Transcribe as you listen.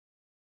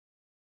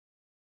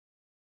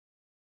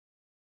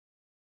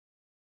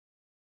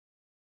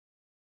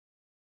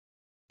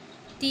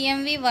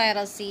TMV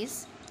virus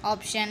is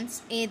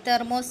options A.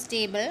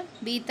 Thermostable,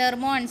 B.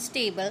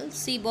 Thermo-unstable,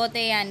 C. Both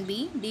A and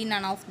B, D.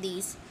 None of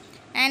these.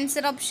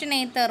 Answer option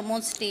A.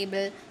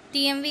 Thermostable.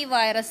 TMV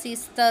virus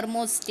is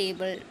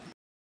thermostable.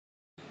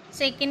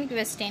 Second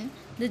question.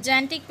 The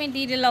genetic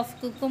material of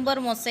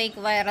cucumber mosaic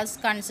virus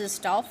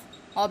consists of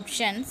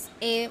options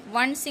A.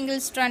 1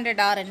 single-stranded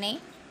RNA,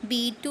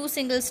 B. 2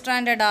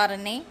 single-stranded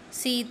RNA,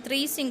 C.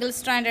 3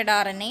 single-stranded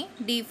RNA,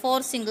 D.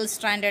 4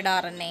 single-stranded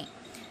RNA.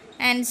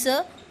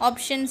 Answer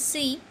option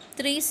C.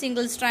 3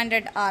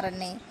 single-stranded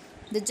RNA.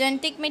 The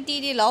genetic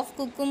material of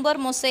cucumber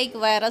mosaic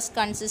virus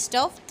consists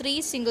of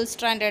 3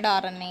 single-stranded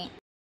RNA.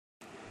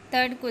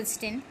 Third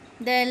question.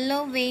 The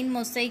yellow vein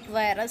mosaic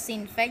virus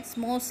infects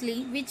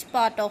mostly which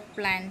part of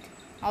plant?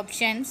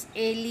 Options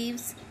A.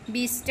 Leaves,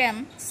 B.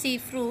 Stem, C.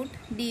 Fruit,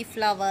 D.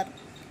 Flower.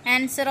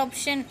 Answer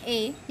option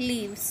A.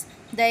 Leaves.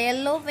 The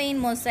yellow vein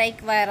mosaic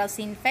virus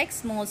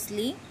infects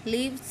mostly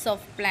leaves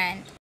of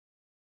plant.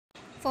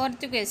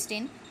 Fourth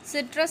question.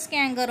 Citrus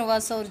canker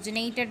was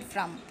originated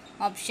from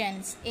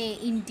options A.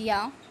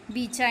 India,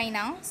 B.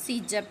 China, C.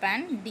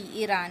 Japan,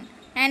 D. Iran.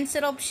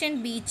 Answer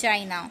option B.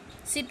 China.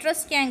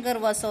 Citrus canker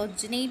was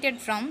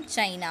originated from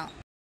China.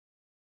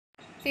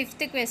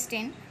 Fifth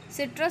question.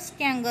 Citrus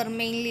canker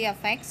mainly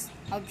affects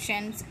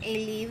options A.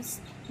 Leaves,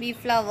 B.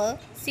 Flower,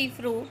 C.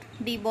 Fruit,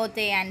 D. Both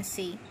A and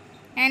C.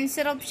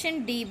 Answer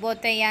option D.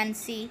 Both A and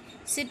C.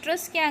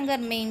 Citrus canker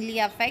mainly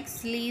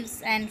affects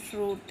leaves and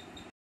fruit.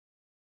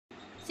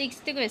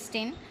 Sixth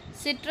question.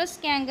 Citrus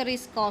canker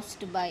is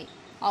caused by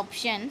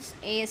options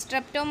A.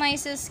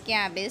 Streptomyces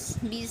cabis,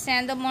 B.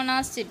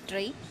 Xanthomonas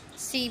citri,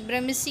 C.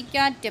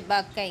 Bremisica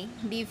tabaci,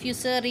 D.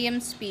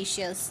 Fusarium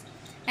species.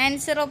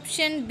 Answer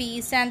option B.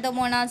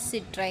 Xanthomonas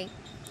citri.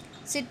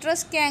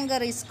 Citrus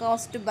canker is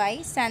caused by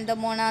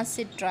Xanthomonas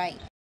citri.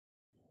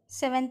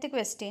 Seventh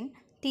question.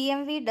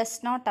 TMV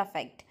does not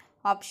affect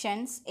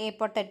options A.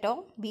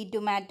 Potato, B.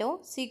 Tomato,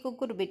 C.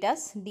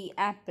 Cucurbitous, D.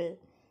 Apple.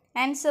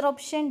 Answer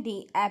option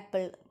D.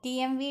 Apple.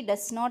 TMV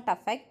does not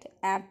affect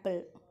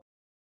apple.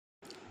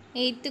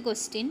 Eighth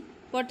question.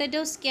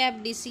 Potato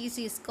scab disease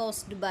is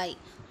caused by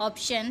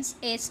options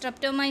A.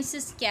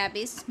 Streptomyces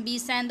cabis, B.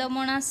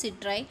 Xanthomonas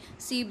citri,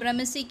 C.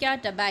 Bremisica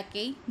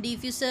tabaci, D.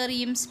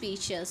 Fusarium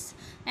species.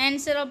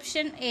 Answer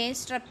option A.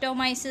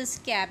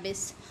 Streptomyces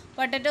cabis.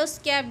 Potato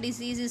scab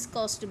disease is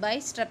caused by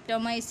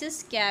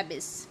Streptomyces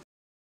cabis.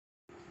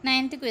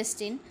 Ninth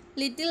question.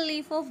 Little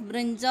leaf of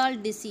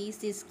brinjal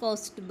disease is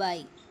caused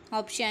by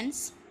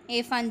options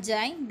A.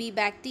 Fungi, B.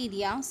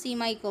 Bacteria, C.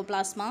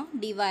 Mycoplasma,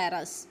 D.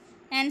 Virus.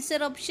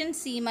 Answer option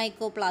C.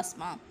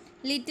 Mycoplasma.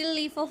 Little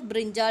leaf of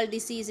brinjal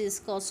disease is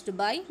caused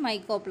by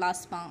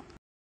Mycoplasma.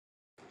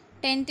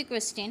 10th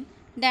question.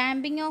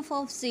 Damping off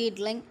of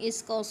seedling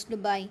is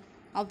caused by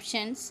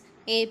options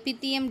A.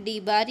 Pythium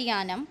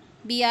dibarianum,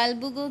 B.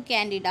 Albugo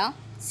candida,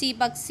 C.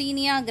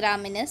 Puccinia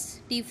graminis,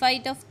 D.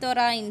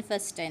 Phytophthora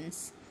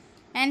infestans.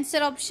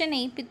 Answer option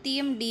A.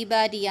 Pythium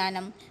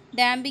dibarianum.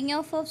 Damping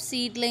off of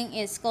seedling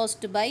is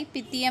caused by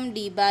Pythium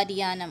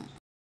dibarianum.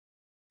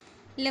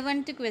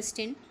 11th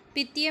question.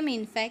 Pythium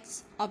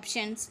infects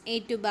options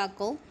A.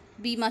 Tobacco,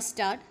 B.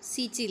 Mustard,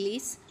 C.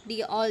 Chilies,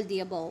 D. All the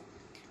above.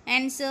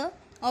 Answer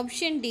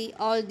option D.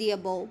 All the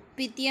above.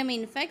 Pythium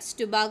infects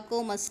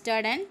tobacco,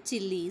 mustard and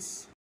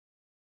chilies.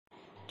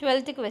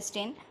 12th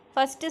question.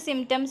 First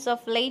symptoms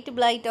of late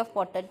blight of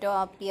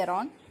potato appear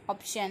on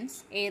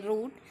options A.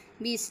 Root,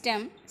 B.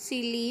 Stem,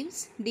 C.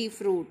 Leaves, D.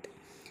 Fruit.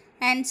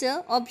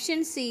 Answer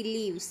option C.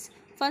 Leaves.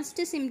 First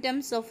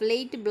symptoms of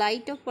late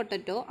blight of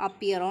potato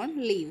appear on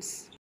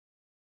leaves.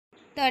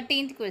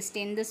 13th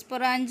question. The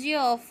sporangia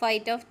of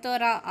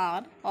Phytophthora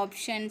are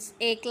options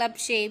A. Club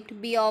shaped,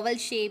 B. Oval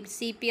shaped,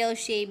 C. Pear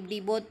shaped, D.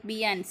 Both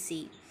B and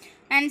C.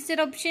 Answer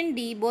option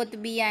D.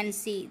 Both B and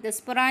C. The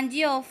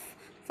sporangia of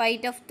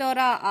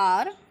Phytophthora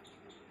are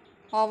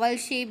oval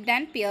shaped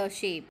and pear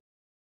shaped.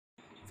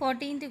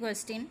 14th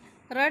question.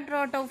 Red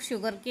rot of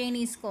sugarcane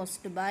is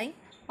caused by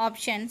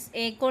options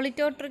A.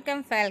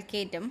 Coleotrichum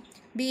falcatum,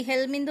 B.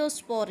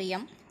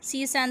 Helminthosporium,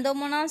 C.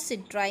 Xanthomonas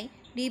citri,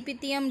 D.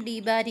 Pythium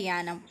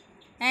dibarianum.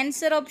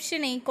 Answer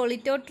option A.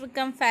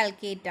 Coleotrichum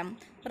falcatum.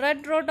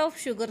 Red rot of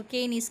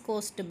sugarcane is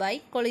caused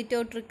by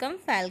Coleotrichum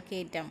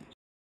falcatum.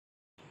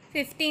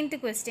 15th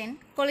question.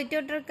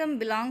 Coleotrichum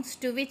belongs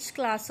to which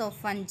class of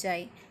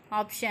fungi?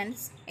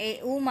 Options A.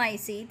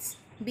 Oomycetes,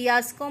 B.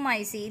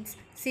 Ascomycetes,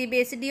 C.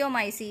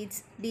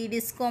 Basidiomycetes, D.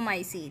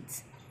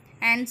 Discomycetes.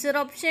 Answer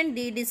option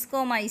D.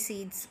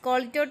 Discomycetes.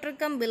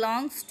 Coleotrichum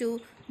belongs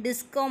to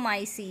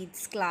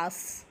Discomycetes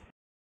class.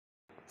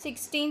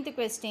 16th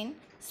question.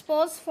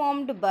 Spores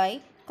formed by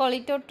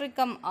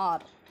Coleotrichum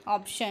are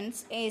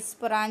options A.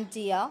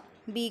 Sporangia,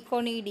 B.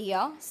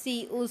 Conidia,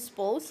 C.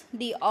 Oospores,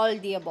 D. All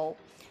the above.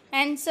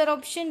 Answer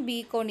option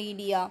B.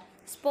 Conidia.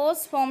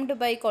 Spores formed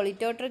by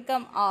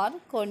Coleotrichum are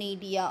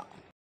Conidia.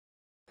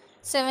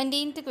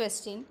 17th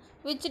question.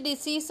 Which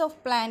disease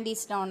of plant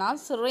is known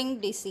as ring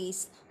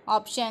disease?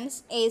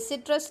 Options A.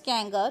 Citrus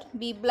canker,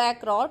 B.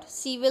 Black rot,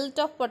 C. Wilt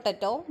of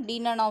potato, D.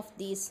 None of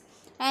these.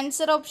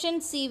 Answer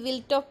option C.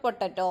 Wilt of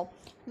potato.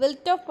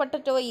 Wilt of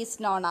potato is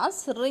known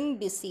as ring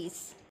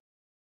disease.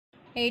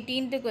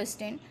 18th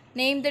question.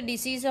 Name the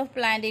disease of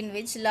plant in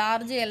which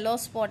large yellow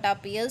spot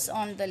appears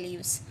on the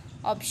leaves.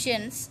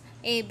 Options: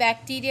 A.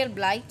 Bacterial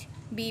blight,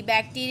 B.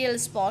 Bacterial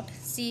spot,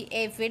 C.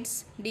 Aphids,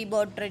 D.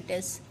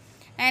 Botrytis.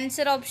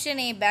 Answer option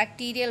A.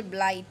 Bacterial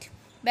blight.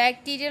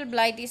 Bacterial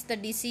blight is the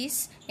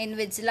disease in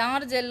which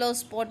large yellow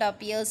spot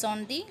appears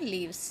on the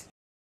leaves.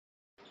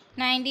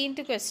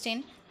 19th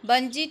question.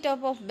 Bunchy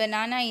top of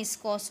banana is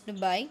caused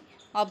by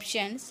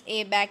options: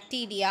 A.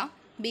 Bacteria,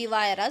 B.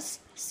 Virus,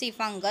 C.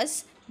 Fungus,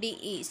 D.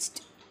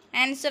 Yeast.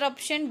 Answer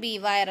option B.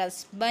 Virus.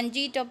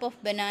 Bunchy top of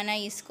banana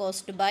is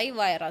caused by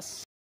virus.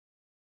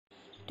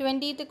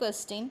 20th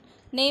question.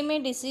 Name a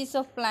disease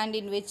of plant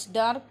in which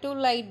dark to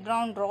light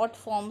brown rot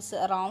forms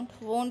around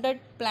wounded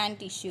plant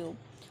tissue.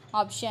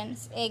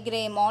 Options: A.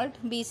 Grey mold,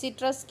 B.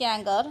 Citrus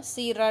canker,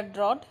 C. Red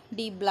rot,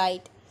 D.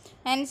 Blight.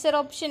 Answer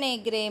option A.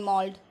 Grey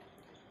mold.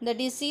 The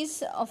disease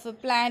of a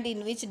plant in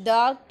which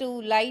dark to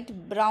light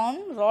brown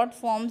rot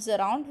forms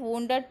around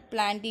wounded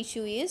plant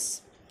tissue is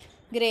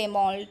grey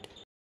mold.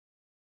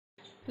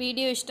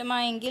 Video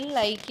ഇഷ്ടമായെങ്കിൽ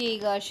like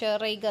ചെയ്യുക,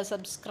 share ചെയ്യുക,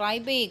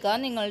 subscribe ചെയ്യുക.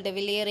 നിങ്ങളുടെ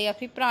വിലയേറിയ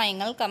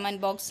അഭിപ്രായങ്ങൾ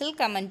comment ബോക്സിൽ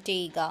comment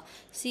ചെയ്യുക.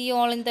 See you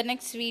all in the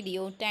next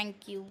video.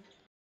 Thank you.